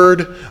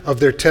word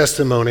of their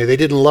testimony. They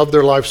didn't love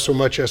their lives so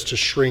much as to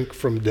shrink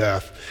from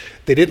death.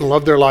 They didn't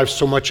love their lives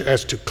so much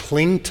as to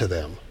cling to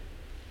them.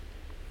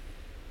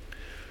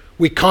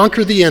 We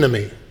conquer the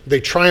enemy.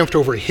 They triumphed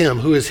over him.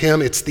 Who is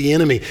him? It's the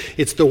enemy.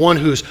 It's the one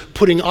who's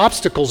putting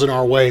obstacles in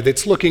our way,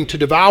 that's looking to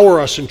devour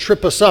us and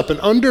trip us up and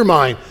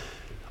undermine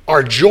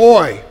our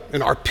joy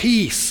and our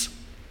peace.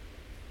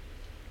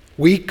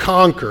 We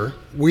conquer,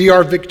 we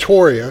are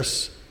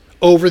victorious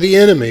over the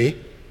enemy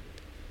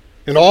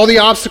and all the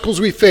obstacles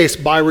we face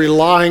by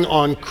relying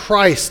on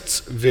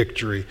Christ's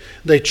victory.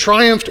 They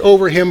triumphed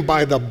over him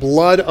by the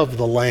blood of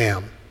the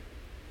Lamb.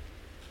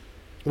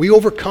 We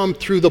overcome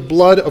through the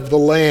blood of the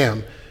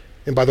Lamb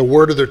and by the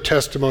word of their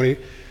testimony.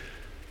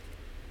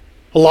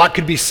 A lot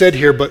could be said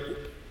here, but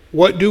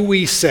what do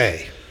we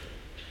say?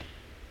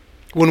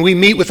 When we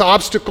meet with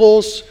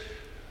obstacles,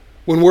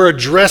 when we're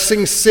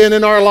addressing sin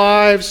in our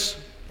lives,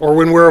 or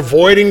when we're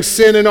avoiding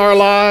sin in our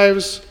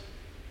lives,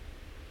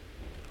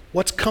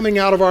 what's coming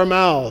out of our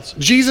mouths?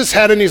 Jesus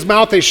had in his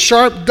mouth a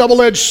sharp,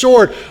 double-edged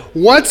sword.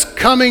 What's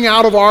coming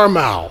out of our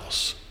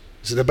mouths?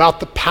 Is it about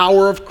the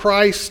power of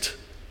Christ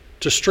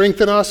to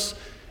strengthen us?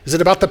 Is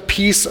it about the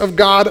peace of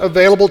God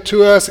available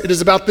to us? It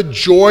is about the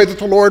joy that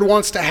the Lord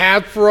wants to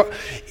have for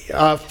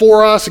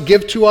us,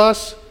 give to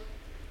us.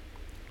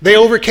 They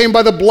overcame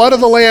by the blood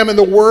of the Lamb and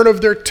the word of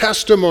their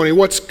testimony.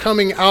 What's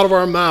coming out of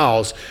our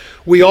mouths?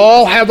 We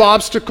all have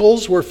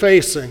obstacles we're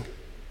facing,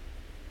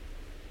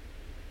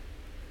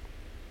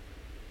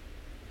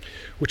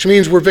 which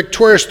means we're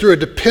victorious through a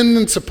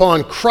dependence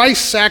upon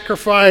Christ's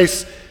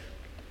sacrifice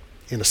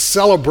and a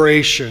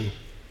celebration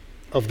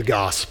of the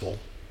gospel.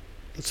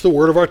 That's the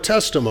word of our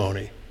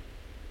testimony.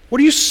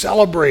 What are you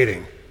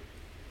celebrating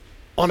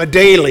on a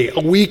daily, a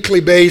weekly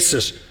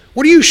basis?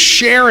 What are you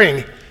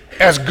sharing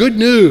as good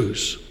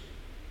news?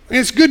 I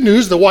mean, it's good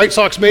news the White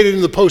Sox made it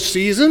in the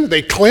postseason.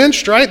 They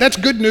clinched, right? That's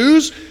good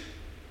news.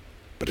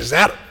 But is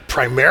that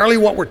primarily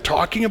what we're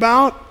talking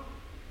about?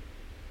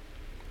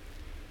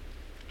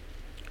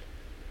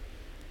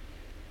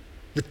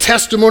 The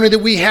testimony that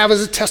we have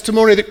is a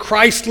testimony that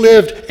Christ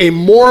lived a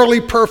morally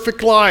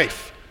perfect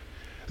life,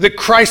 that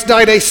Christ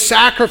died a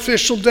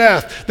sacrificial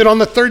death, that on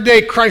the third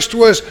day Christ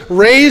was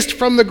raised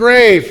from the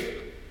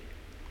grave,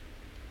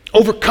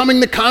 overcoming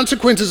the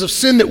consequences of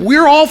sin that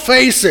we're all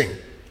facing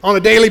on a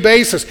daily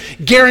basis,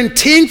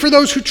 guaranteeing for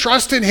those who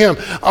trust in him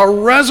a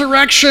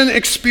resurrection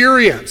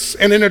experience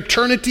and an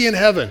eternity in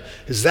heaven.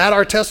 Is that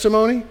our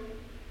testimony?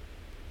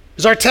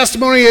 Is our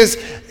testimony that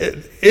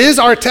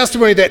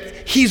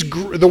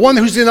the one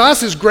who's in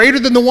us is greater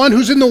than the one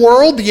who's in the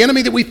world, the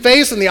enemy that we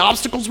face and the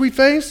obstacles we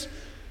face?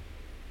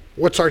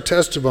 What's our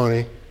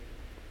testimony?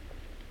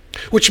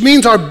 Which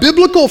means our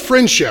biblical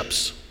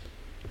friendships,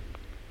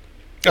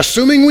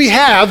 assuming we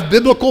have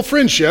biblical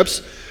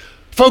friendships,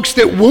 folks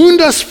that wound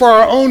us for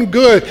our own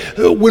good,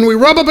 when we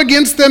rub up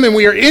against them and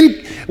we're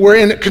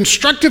in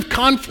constructive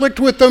conflict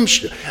with them,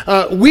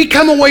 we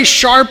come away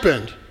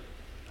sharpened.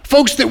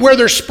 Folks that wear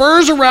their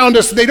spurs around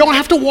us, they don't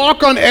have to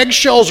walk on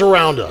eggshells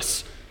around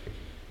us.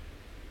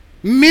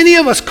 Many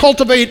of us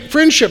cultivate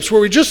friendships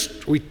where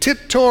we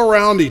tiptoe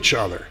around each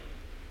other.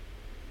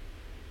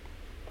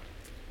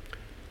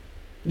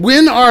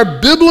 When our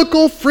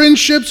biblical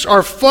friendships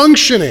are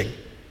functioning,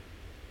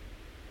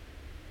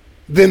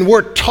 then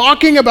we're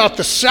talking about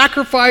the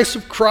sacrifice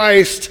of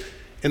Christ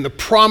and the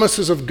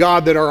promises of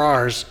God that are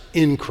ours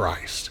in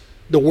Christ.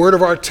 The word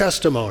of our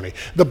testimony,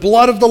 the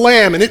blood of the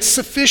Lamb and its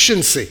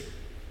sufficiency.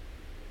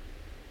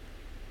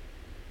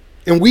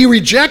 And we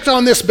reject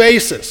on this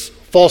basis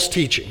false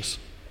teachings,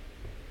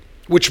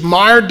 which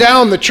mired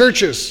down the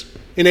churches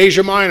in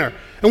Asia Minor.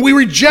 And we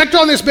reject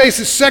on this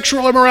basis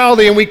sexual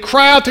immorality, and we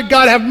cry out to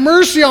God, have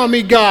mercy on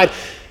me, God,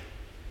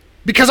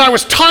 because I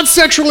was taught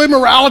sexual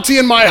immorality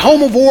in my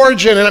home of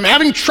origin, and I'm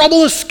having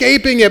trouble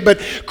escaping it,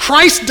 but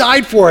Christ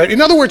died for it.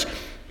 In other words,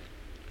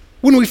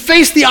 when we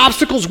face the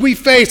obstacles we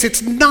face,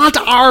 it's not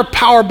our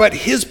power, but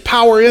his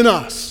power in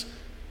us.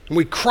 And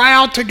we cry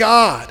out to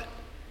God.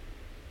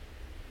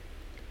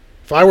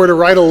 If I were to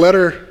write a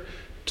letter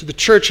to the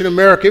church in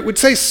America, it would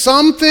say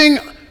something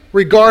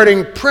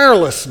regarding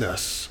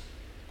prayerlessness.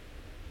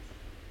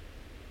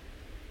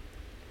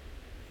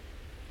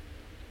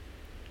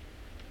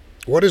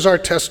 What is our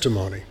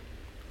testimony?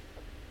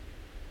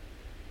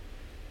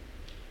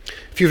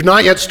 If you've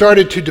not yet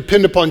started to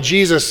depend upon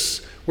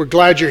Jesus, we're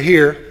glad you're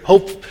here.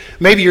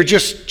 Maybe you're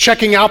just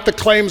checking out the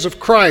claims of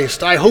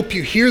Christ. I hope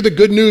you hear the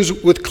good news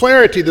with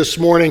clarity this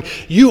morning.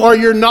 You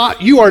are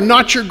not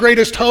your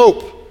greatest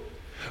hope.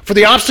 For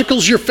the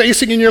obstacles you're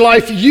facing in your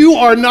life, you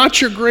are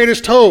not your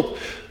greatest hope.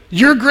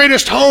 Your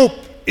greatest hope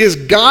is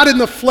God in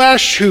the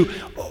flesh who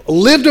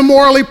lived a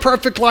morally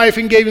perfect life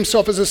and gave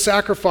himself as a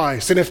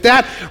sacrifice. And if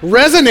that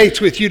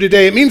resonates with you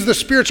today, it means the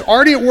Spirit's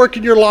already at work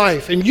in your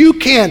life. And you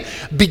can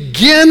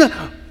begin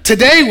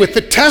today with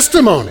the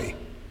testimony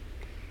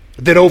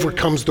that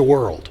overcomes the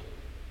world.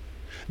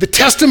 The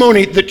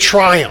testimony that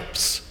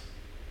triumphs.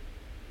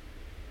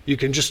 You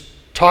can just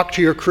talk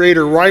to your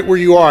Creator right where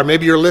you are.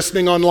 Maybe you're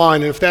listening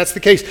online, and if that's the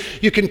case,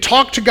 you can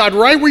talk to God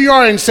right where you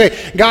are and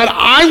say, God,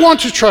 I want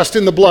to trust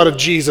in the blood of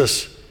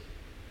Jesus.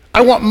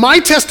 I want my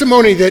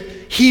testimony that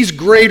he's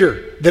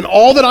greater than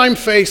all that I'm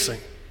facing.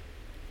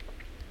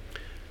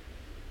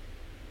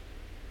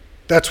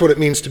 That's what it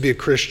means to be a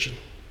Christian.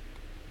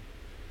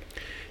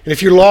 And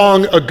if you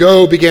long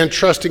ago began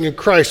trusting in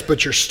Christ,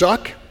 but you're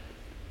stuck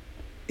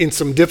in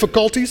some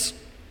difficulties,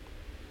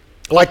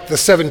 like the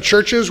 7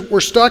 churches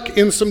were stuck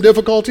in some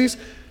difficulties,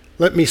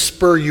 let me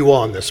spur you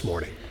on this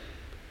morning.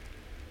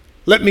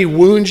 Let me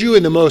wound you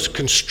in the most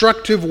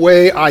constructive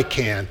way I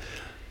can.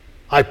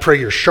 I pray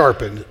you're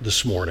sharpened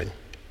this morning.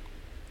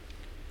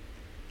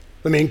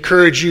 Let me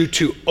encourage you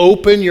to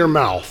open your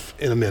mouth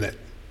in a minute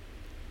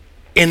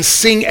and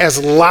sing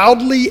as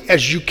loudly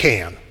as you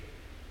can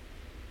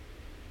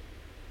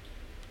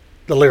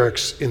the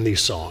lyrics in these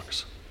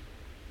songs.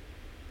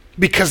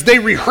 Because they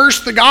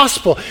rehearse the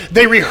gospel.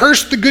 They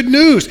rehearse the good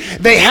news.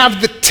 They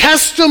have the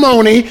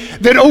testimony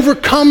that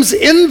overcomes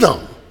in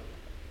them.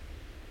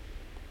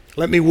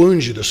 Let me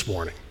wound you this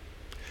morning.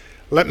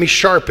 Let me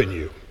sharpen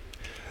you.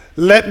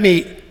 Let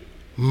me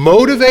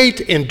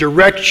motivate and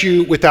direct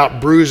you without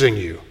bruising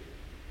you.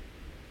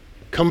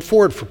 Come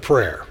forward for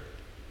prayer.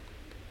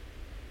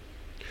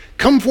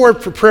 Come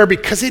forward for prayer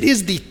because it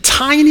is the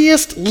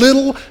tiniest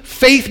little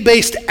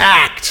faith-based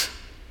act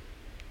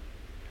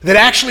that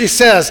actually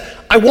says,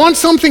 I want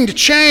something to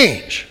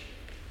change.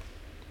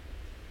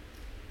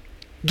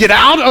 Get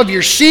out of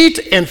your seat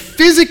and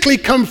physically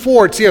come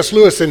forward. C.S.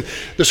 Lewis in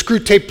the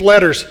Screw-Taped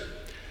Letters.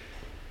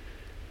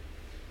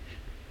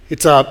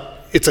 It's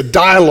a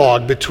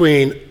dialogue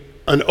between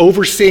an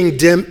overseeing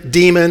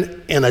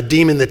demon and a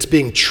demon that's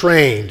being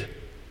trained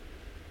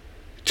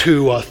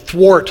to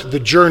thwart the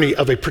journey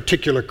of a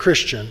particular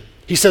Christian.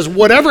 He says,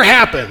 whatever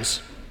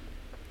happens,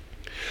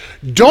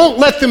 don't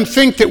let them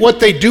think that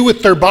what they do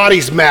with their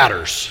bodies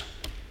matters.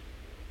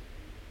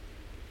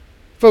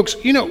 Folks,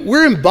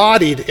 we're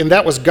embodied, and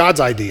that was God's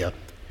idea.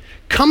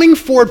 Coming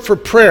forward for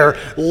prayer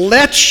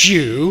lets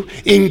you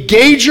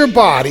engage your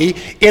body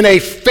in a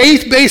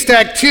faith-based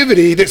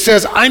activity that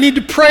says, I need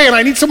to pray, and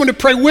I need someone to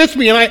pray with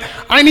me, and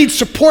I need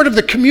support of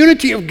the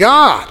community of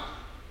God.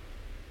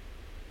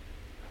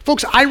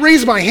 Folks, I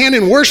raise my hand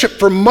in worship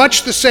for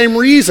much the same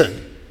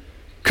reason,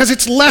 because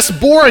it's less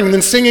boring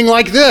than singing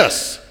like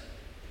this.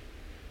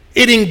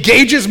 It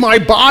engages my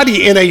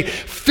body in a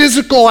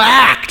physical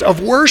act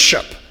of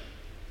worship.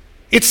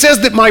 It says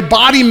that my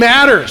body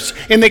matters,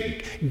 and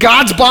that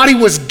God's body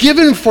was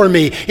given for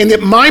me, and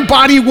that my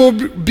body will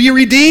be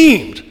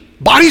redeemed.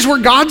 Bodies were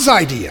God's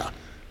idea.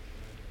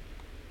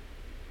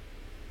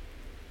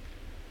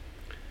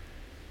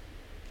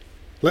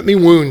 Let me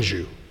wound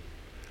you.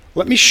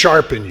 Let me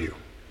sharpen you.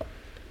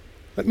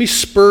 Let me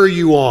spur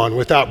you on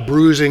without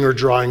bruising or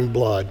drawing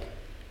blood.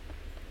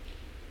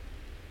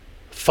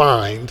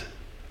 Find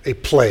a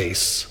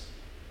place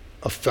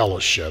of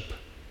fellowship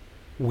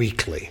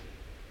weekly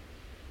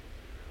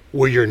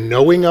where you're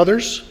knowing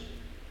others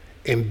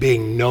and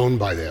being known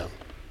by them.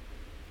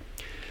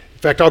 In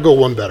fact, I'll go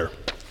one better.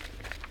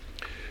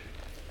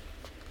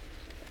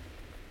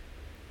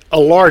 A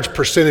large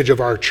percentage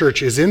of our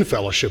church is in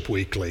fellowship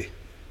weekly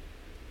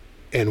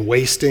and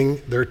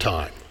wasting their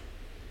time,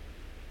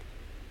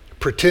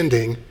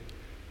 pretending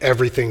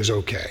everything's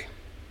okay.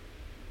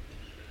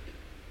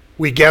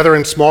 We gather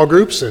in small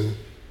groups and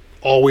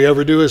all we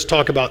ever do is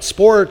talk about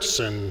sports,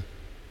 and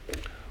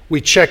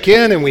we check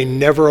in and we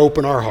never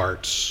open our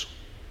hearts.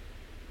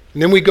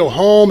 And then we go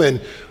home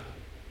and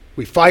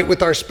we fight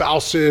with our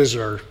spouses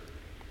or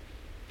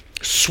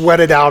sweat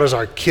it out as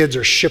our kids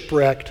are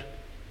shipwrecked.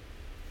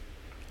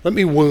 Let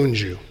me wound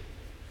you.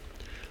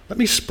 Let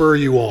me spur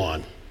you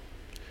on.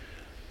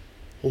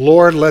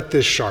 Lord, let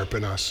this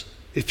sharpen us.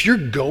 If you're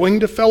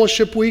going to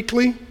fellowship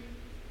weekly,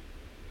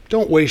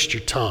 don't waste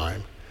your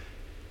time.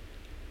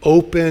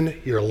 Open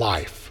your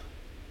life.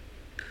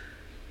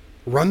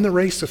 Run the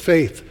race of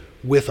faith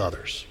with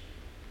others.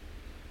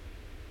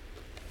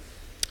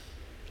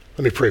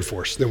 Let me pray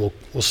for us, then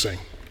we'll sing.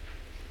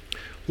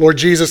 Lord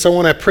Jesus, I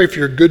want to pray for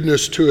your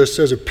goodness to us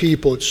as a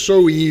people. It's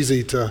so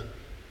easy to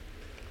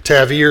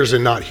have ears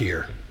and not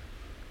hear.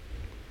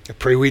 I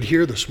pray we'd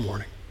hear this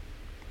morning.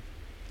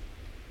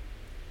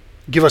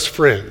 Give us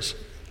friends.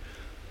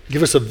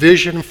 Give us a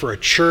vision for a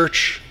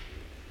church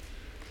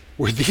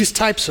where these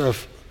types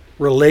of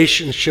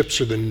relationships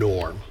are the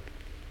norm.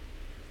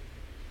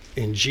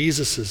 In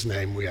Jesus'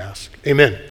 name we ask. Amen.